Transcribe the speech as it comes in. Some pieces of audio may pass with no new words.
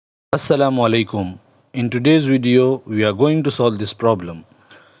Assalamu alaikum. In today's video, we are going to solve this problem.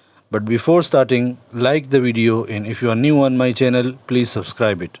 But before starting, like the video, and if you are new on my channel, please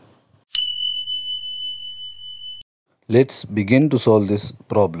subscribe it. Let's begin to solve this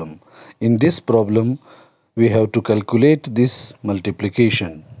problem. In this problem, we have to calculate this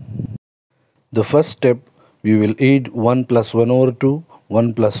multiplication. The first step, we will add 1 plus 1 over 2,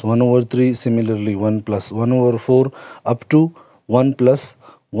 1 plus 1 over 3, similarly 1 plus 1 over 4, up to 1 plus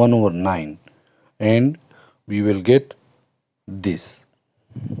 1 over 9. And we will get this.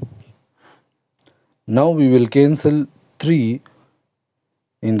 Now we will cancel 3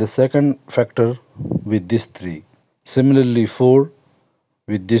 in the second factor with this 3. Similarly 4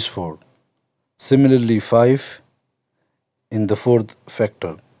 with this 4. Similarly 5 in the fourth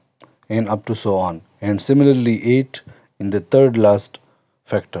factor, and up to so on. And similarly 8 in the third last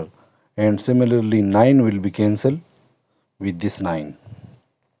factor. And similarly 9 will be cancelled with this 9.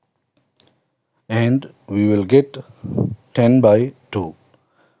 And we will get 10 by 2,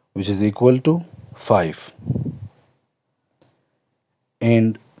 which is equal to 5.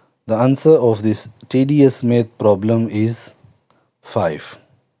 And the answer of this tedious math problem is 5.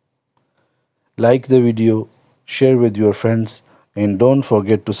 Like the video, share with your friends, and don't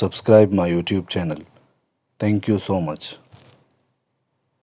forget to subscribe my YouTube channel. Thank you so much.